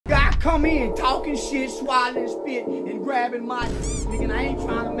come in talking shit, swallowing spit, and grabbing my nigga, and I ain't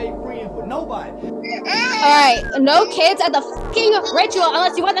trying to make friends with nobody. Alright, no kids at the fucking ritual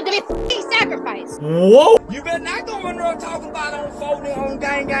unless you want them to be fucking sacrificed. Whoa! You better not go in there talking about on phone on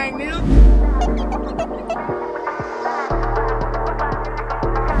gang nigga.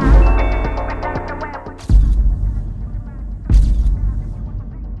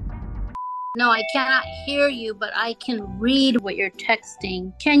 No, I cannot hear you, but I can read what you're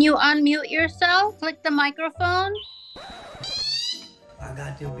texting. Can you unmute yourself? Click the microphone. I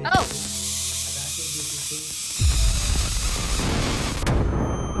got them bitches. Oh. I got them bitches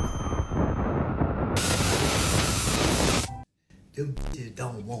too. Them bitches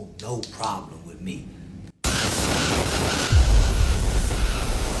don't want no problem with me.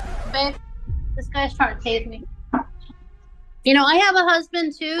 Babe, this guy's trying to tase me. You know, I have a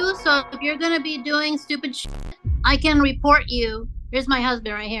husband too, so if you're gonna be doing stupid shit, I can report you. Here's my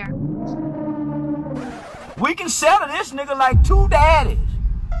husband right here. We can settle this nigga like two daddies.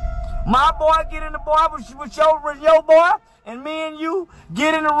 My boy get in the boy with your boy, and me and you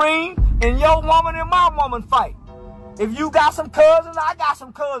get in the ring, and your woman and my woman fight. If you got some cousins, I got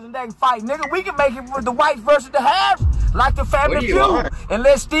some cousins that can fight, nigga. We can make it with the white versus the Harris, like the Family Feud, and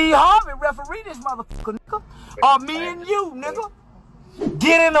let Steve Harvey referee this motherfucker, nigga. Or me and you, nigga.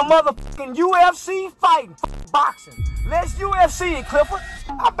 Get in a motherfucking UFC fighting, boxing. Let's UFC it, Clifford.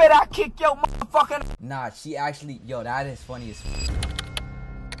 I bet I kick your motherfucking. Nah, she actually, yo, that is funny as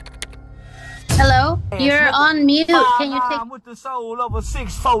Hello? You're on mute. Can you take... with the soul of a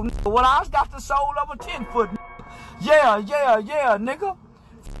 6'4", nigga. Well, I got the soul of a 10-foot, nigga. Yeah, nigga.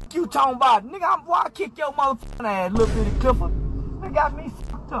 You talking about, nigga, why I kick your motherfucking ass, little bitty Clifford? They got me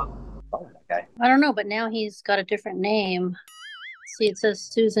fucked up. I don't know, but now he's got a different name. See, it says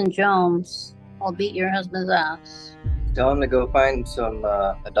Susan Jones. I'll beat your husband's ass. Tell him to go find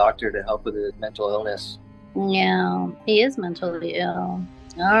a doctor to help with his mental illness. Yeah, he is mentally ill.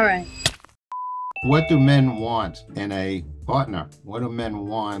 All right. What do men want in a partner? What do men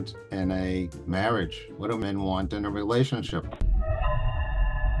want in a marriage? What do men want in a relationship?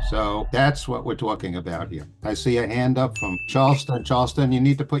 So that's what we're talking about here. I see a hand up from Charleston. Charleston, you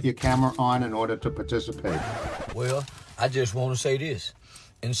need to put your camera on in order to participate. Well, I just want to say this.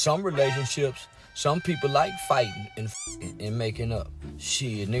 In some relationships, some people like fighting and making up.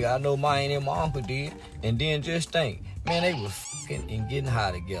 Shit, nigga, I know mine and my uncle did. And then just think, man, they were fucking and getting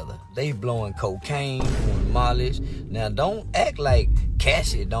high together. They blowing cocaine, doing mollies. Now, don't act like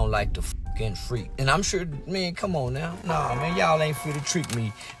Cassie don't like to fucking freak. And I'm sure, man, come on now. Nah, man, y'all ain't fit to trick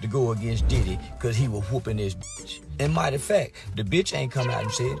me to go against Diddy because he was whooping this bitch. And matter of fact, the bitch ain't come out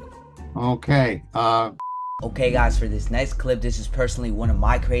and said it. Okay, Okay guys, for this next clip, this is personally one of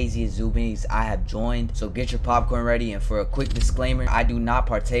my craziest Zoomies I have joined, so get your popcorn ready. And for a quick disclaimer, I do not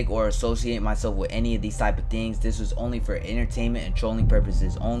partake or associate myself with any of these type of things. This was only for entertainment and trolling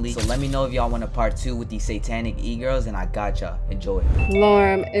purposes only. So let me know if y'all want a part 2 with these satanic e-girls, and I got y'all. Enjoy.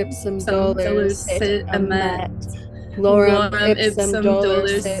 Lorem ipsum dolor sit amet. Lorem ipsum dolor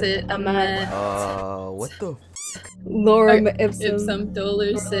sit amet. What the? Lorem ipsum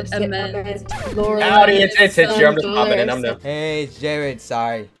dolor sit amet. Howdy, it's here. I'm just popping in. I'm new. Hey, it's Jared.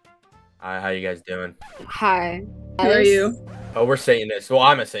 Sorry. Hi, how you guys doing? Hi. Who are you? Oh, we're Satanists. Well,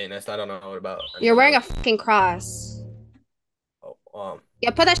 I'm a Satanist. I don't know what about. You're wearing a fucking cross. Oh, Yeah,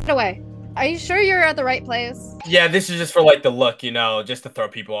 put that shit away. Are you sure you're at the right place? Yeah, this is just for like the look, you know, just to throw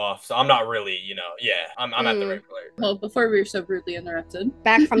people off. So I'm not really, you know, yeah, I'm at the right place. Well, before we were so rudely interrupted.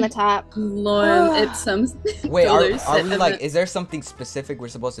 Back from the top. Lorem ipsum. Wait, are we like, is there something specific we're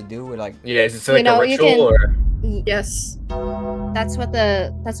supposed to do? We're like, yeah, is it like a ritual or? Yes. That's what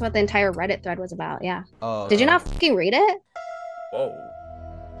the entire Reddit thread was about. Yeah. Oh. Did you not fucking read it? Whoa.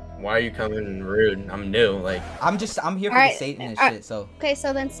 Why are you coming rude? I'm new. Like I'm here for the Satanist shit. So. Okay,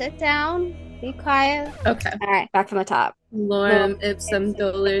 so then sit down. Be quiet. Okay. All right, back from the top. Lorem ipsum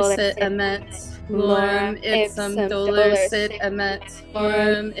dolor sit amet. Lorem ipsum dolor sit amet.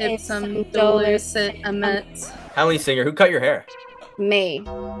 Lorem ipsum dolor sit amet. Emily Singer, who cut your hair? Me.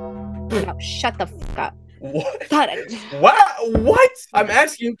 No, shut the fuck up. What? Got it. What? I'm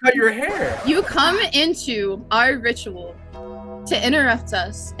asking you, cut your hair. You come into our ritual to interrupt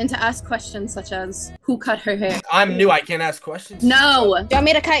us and to ask questions such as, who cut her hair? I'm new, I can't ask questions. No. Do you want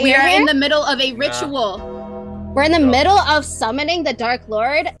me to cut your hair? We are in the middle of a ritual. We're in the middle of summoning the Dark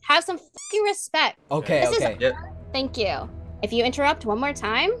Lord. Have some fucking respect. Okay, okay. Thank you. If you interrupt one more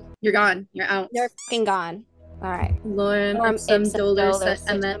time, you're gone. You're out. You're fucking gone. All right. Lorem ipsum dolor sit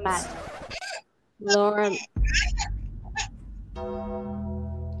amet. Lorem.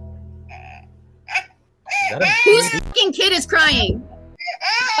 Whose fucking kid is crying?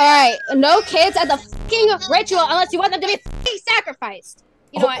 Alright, no kids at the fucking ritual unless you want them to be fucking sacrificed.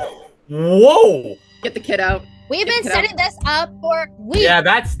 You know what? Whoa! Get the kid out. We've been setting this up for weeks. Yeah,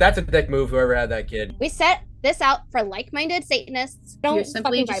 that's a dick move, whoever had that kid. We set this out for like-minded Satanists. You're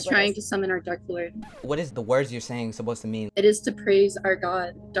simply just trying to summon our Dark Lord. What is the words you're saying supposed to mean? It is to praise our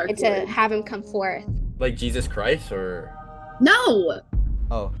God, Dark And Lord. to have him come forth. Like Jesus Christ, or No!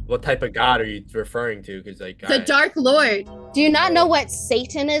 Oh. what type of God are you referring to? Because like The Dark Lord. Do you not know what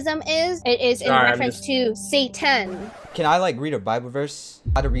Satanism is? It is in Sorry, I'm reference to Satan. Can I like read a Bible verse?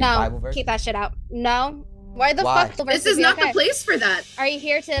 How to read a No, Bible verse? keep that shit out. No. Why the Why? fuck? The This verse is be not okay? the place for that. Are you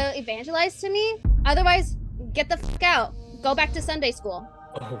here to evangelize to me? Otherwise, get the fuck out. Go back to Sunday school.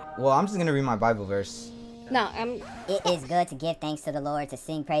 Well, I'm just gonna read my Bible verse. No, I'm... It is good to give thanks to the Lord, to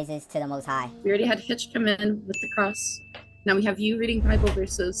sing praises to the Most High. We already had Hitch come in with the cross. Now we have you reading Bible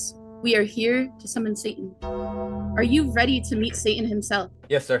verses. We are here to summon Satan. Are you ready to meet Satan himself?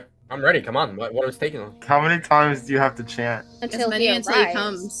 Yes, sir. I'm ready. Come on. What is taking on? How many times do you have to chant? Until as many he until he arrives.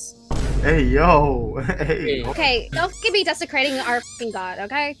 comes. Hey, yo. Hey. Okay, don't be desecrating our fucking God,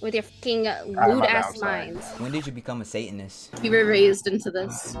 okay? With your fucking lewd-ass minds. When did you become a Satanist? We were raised into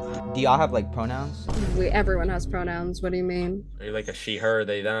this. Do y'all have like pronouns? Everyone has pronouns. What do you mean? Are you like a she, her,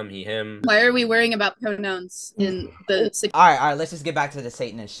 they, them, he, him? Why are we worrying about pronouns in the... Alright, let's just get back to the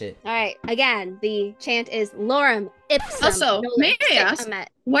Satanist shit. Alright, again, the chant is Lorem Ipsum. Also, Nolens may I Sit ask, Amet.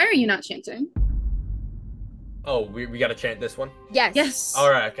 why are you not chanting? Oh, we gotta chant this one? Yes. Yes.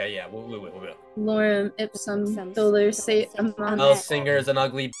 Alright, okay, yeah, we will. Lorem ipsum dolor se amon. Hell singer is an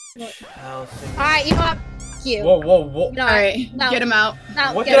ugly bitch. Hell singer. Alright, you know what? F you. Whoa. You know Alright, No. get him out.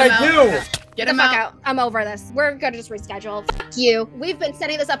 No, What get did him I out. do? Get the him fuck out. I'm over this. We're gonna just reschedule. F you. We've been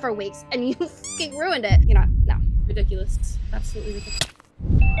setting this up for weeks, and you fucking ruined it. You know, no. Ridiculous. Absolutely ridiculous.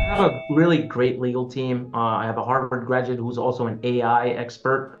 I have a really great legal team. I have a Harvard graduate who's also an AI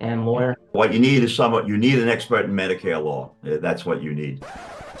expert and lawyer. What you need is you need an expert in Medicare law. That's what you need.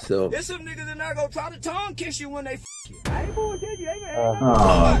 So there's some niggas that not gonna try to tongue kiss you when they f you. I ain't bullshit you.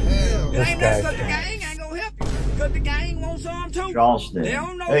 It ain't that cause the gang ain't gonna help you. Cause the gang wants some too. Charleston. They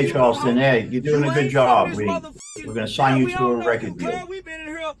don't know Hey, you Charleston. know. Hey, you're doing You a good ain't job. from this We're gonna sign you we to don't a know record you, deal. cuz. We been in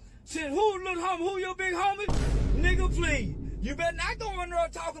here since who little homie, who your big homie? Nigga, please. You better not go in there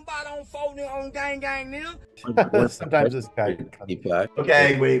talking about on phone on gang nigga. Sometimes this guy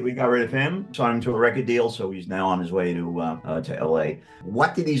Okay, we got rid of him, signed him to a record deal, so he's now on his way to LA.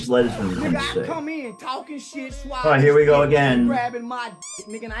 What did these letters from him Nigga, I say? come in talking shit, swallowing. All right, here we go shit, again. Grabbing my dick,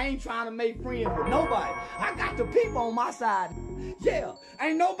 nigga, and I ain't trying to make friends with nobody. I got the people on my side. Yeah,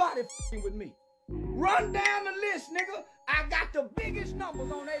 ain't nobody f***ing with me. Run down the list, nigga. I got the biggest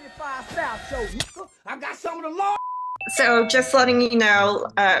numbers on 85 South show, nigga. I got some of the large. So just letting you know,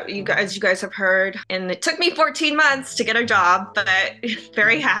 you guys have heard, and it took me 14 months to get a job, but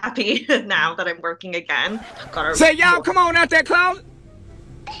very happy now that I'm working again. Say, y'all come on out that closet.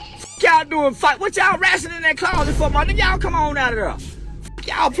 Y'all doing fight. What y'all wrestling in that closet for, my nigga? Y'all come on out of there.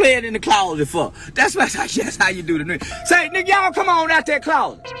 Y'all playing in the closet for. That's how you do the nigga. Say, nigga, y'all come on out that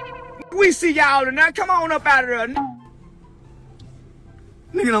closet. We see y'all in there. Come on up out of there.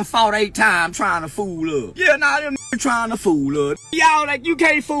 Nigga done fought 8 times trying to fool us. Yeah, nah, them niggas trying to fool us. Y'all like, you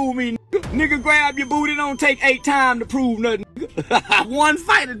can't fool me, nigga. Nigga grab your booty, don't take 8 times to prove nothing, nigga. One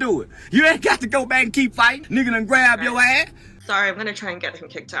fight to do it. You ain't got to go back and keep fighting. Nigga done grab your ass. Sorry, I'm gonna try and get him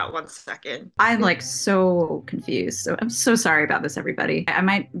kicked out 1 second. I'm like so confused. So I'm so sorry about this, everybody. I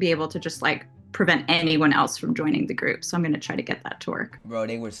might be able to just like prevent anyone else from joining the group. So I'm gonna try to get that to work. Bro,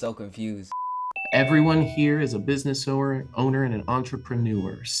 they were so confused. Everyone here is a business owner and an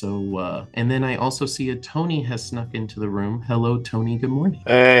entrepreneur. So, and then I also see a Tony has snuck into the room. Hello, Tony. Good morning.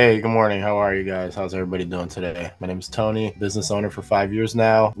 Hey, good morning. How are you guys? How's everybody doing today? My name is Tony, business owner for 5 years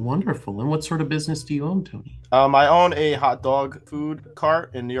now. Wonderful. And what sort of business do you own, Tony? I own a hot dog food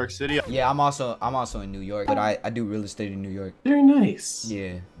cart in New York City. Yeah, I'm also in New York, but I do real estate in New York. Very nice.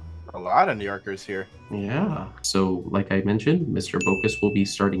 Yeah. A lot of New Yorkers here. Yeah. So, like I mentioned, Mr. Bocus will be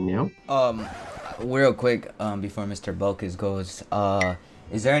starting now. Real quick, before Mr. Bocus goes,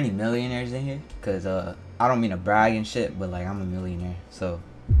 is there any millionaires in here? Cause I don't mean to brag and shit, but like I'm a millionaire, so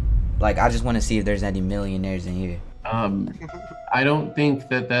like I just want to see if there's any millionaires in here. I don't think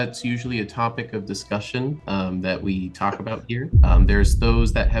that that's usually a topic of discussion that we talk about here. There's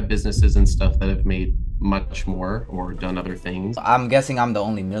those that have businesses and stuff that have made much more or done other things. I'm guessing I'm the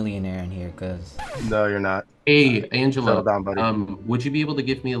only millionaire in here, cause no, you're not. Hey, Angela, settle down, buddy. Would you be able to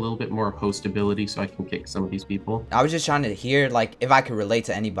give me a little bit more host ability so I can kick some of these people? I was just trying to hear like if I could relate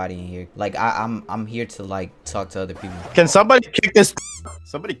to anybody in here. Like I'm here to like talk to other people. Can somebody kick this?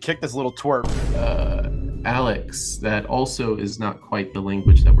 Somebody kick this little twerp. Alex, that also is not quite the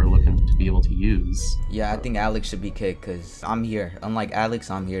language that we're looking to be able to use. Yeah, I think Alex should be kicked because I'm here. Unlike Alex,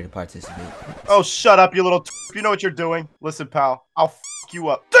 I'm here to participate. Oh, shut up, you little you know what you're doing. Listen, pal, I'll f you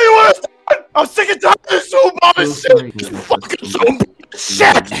up. Do you understand? I'm sick and tired of this Zoom bomb shit. This fucking Zoom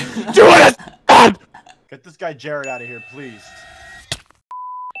shit. Do you understand? Get this guy Jared out of here, please.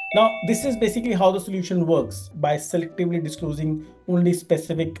 Now, this is basically how the solution works by selectively disclosing only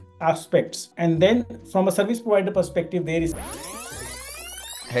specific aspects. And then from a service provider perspective, there is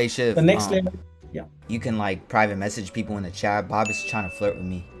Hey Shiv, the next level. Yeah. You can like private message people in the chat. Bob is trying to flirt with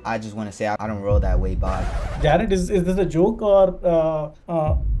me. I just want to say I don't roll that way, Bob. Jared, is this a joke or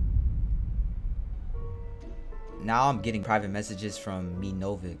Now I'm getting private messages from me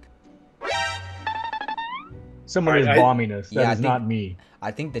Novik. Someone is bombing us. That is not me. I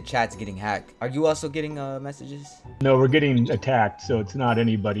think the chat's getting hacked. Are you also getting messages? No, we're getting attacked, so it's not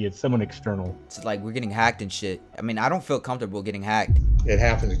anybody. It's someone external. It's like we're getting hacked and shit. I mean, I don't feel comfortable getting hacked. It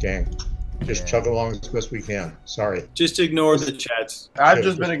happens, gang. Just chug along as best we can. Sorry. Just ignore the chats. I've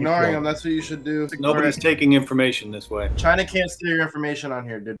just been ignoring them. That's what you should do. Nobody's taking information this way. China can't steal your information on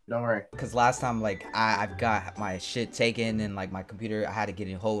here, dude. Don't worry. Cause last time, like, I've got my shit taken and like my computer, I had to get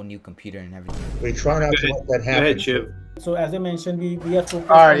a whole new computer and everything. We try not to let that happen. Go ahead, Chip. so as I mentioned, we are focused.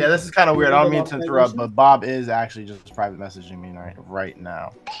 All right, yeah, this is kind of weird. I don't mean to interrupt, but Bob is actually just private messaging me right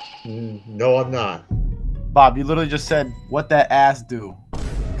now. No, I'm not. Bob, you literally just said, "What that ass do?"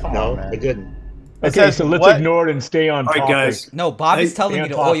 Come on, man. I didn't. Okay, so let's ignore it and stay on topic. All right, guys. No, Bob is telling me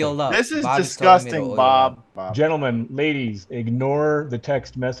to oil up. This is disgusting, Bob. Gentlemen, ladies, ignore the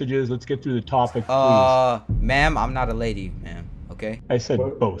text messages. Let's get through the topic, please. Ma'am, I'm not a lady, ma'am. Okay? I said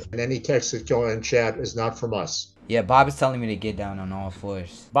both. And any text that's going in chat is not from us. Yeah, Bob is telling me to get down on all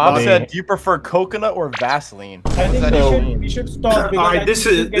fours. Bob said, "Do you prefer coconut or Vaseline?" I think we should stop. All right, this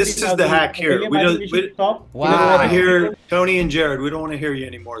is the hack here. We don't. Wow. I hear Tony and Jared. We don't want to hear you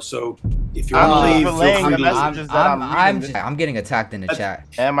anymore. So if you want to leave, feel free to leave. I'm getting attacked in the chat.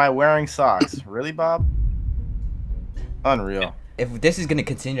 Am I wearing socks? Really, Bob? Unreal. If this is gonna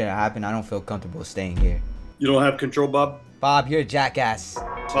continue to happen, I don't feel comfortable staying here. You don't have control, Bob? Bob, you're a jackass.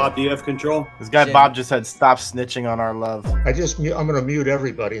 Bob, do you have control? This guy Bob just said, "Stop snitching on our love." I'm gonna mute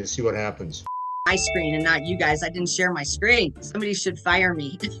everybody and see what happens. My screen and not you guys. I didn't share my screen. Somebody should fire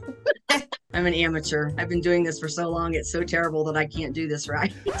me. I'm an amateur. I've been doing this for so long. It's so terrible that I can't do this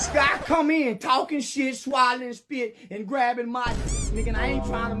right. This guy come in talking shit, swallowing spit, and grabbing my nigga. And I ain't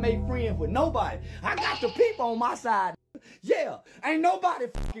trying to make friends with nobody. I got the people on my side. Yeah, ain't nobody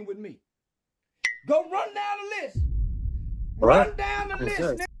fucking with me. Go run down the list. Run down the list,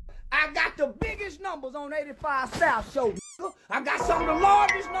 nigga. I got the biggest numbers on 85 South show, nigga. I got some of the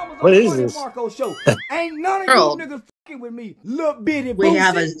largest numbers on the Tony Marco show. Ain't none of you niggas fucking with me. Little bitty We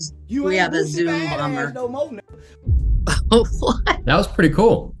have a a Zoom bomber. No more, Oh, what? That was pretty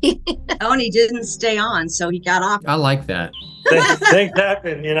cool. Tony didn't stay on, so he got off. I like that. Things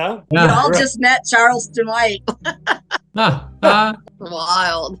happen, you know? We all just met Charleston White.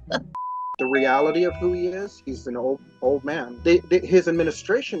 Wild. The reality of who he is, he's an old man. His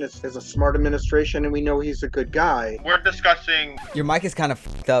administration is a smart administration, and we know he's a good guy. We're discussing. Your mic is kind of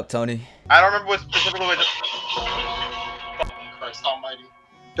fucked up, Tony. I don't remember what specifically. Christ Almighty.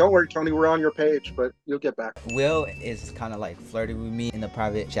 Don't worry, Tony, we're on your page, but you'll get back. Will is kind of like flirting with me in the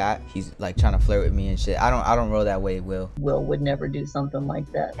private chat. He's like trying to flirt with me and shit. I don't roll that way, Will. Will would never do something like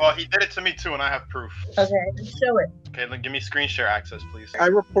that. Well, he did it to me too, and I have proof. Okay, show it. Okay, then give me screen share access, please. I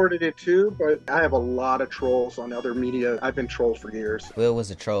reported it too, but I have a lot of trolls on other media. I've been trolled for years. Will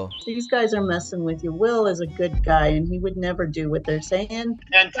was a troll. These guys are messing with you. Will is a good guy, and he would never do what they're saying.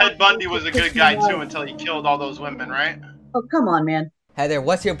 And Ted Bundy was a good guy too until he killed all those women, right? Oh, come on, man. Heather,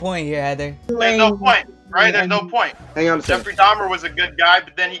 what's your point here, Heather? There's no point, right? There's no point. Hang on a second. Jeffrey Dahmer was a good guy,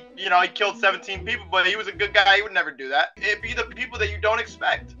 but then he killed 17 people, but he was a good guy. He would never do that. It'd be the people that you don't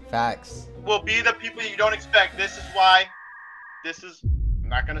expect. Facts. Will be the people you don't expect. This is why. I'm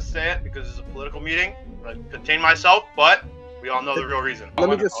not gonna say it because it's a political meeting. I'm gonna contain myself, but we all know the real reason. Let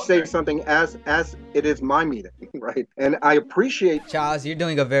me just say something as it is my meeting, right? And I appreciate... Charles, you're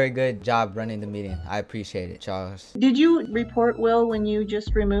doing a very good job running the meeting. I appreciate it, Charles. Did you report Will when you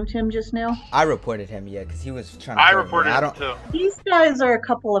just removed him just now? I reported him, yeah, because he was trying to... I reported him too. These guys are a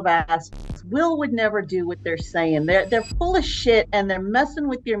couple of assholes. Will would never do what they're saying. They're full of shit, and they're messing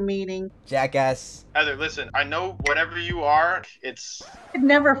with your meeting. Jackass. Heather, listen, I know whatever you are, it's... I'd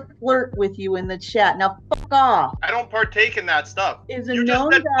never flirt with you in the chat. Now, fuck off. I don't partake in that stuff. Is a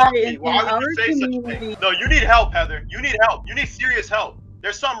known guy in our community. No, you need help, Heather. You need help. You need serious help.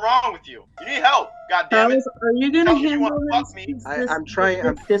 There's something wrong with you. You need help. God damn it. Are you gonna Tell me you handle wanna fuck me. I'm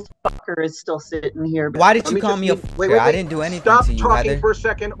trying. This fucker is still sitting here. Why did you call me a fucker? I didn't do anything Stop to you, talking Heather. for a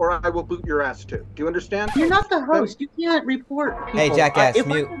second, or I will boot your ass too. Do you understand? You're not the host. You can't report people. Hey, jackass,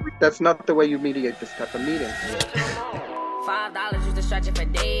 mute. That's not the way you mediate this type of meeting. $5 used to stretch it for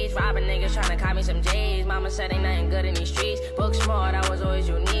days. Robbing niggas trying to cop me some J's. Mama said ain't nothing good in these streets. Book smart, I was always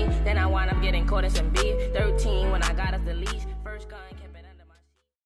unique. Then I wound up getting caught in some beef. 13 when I got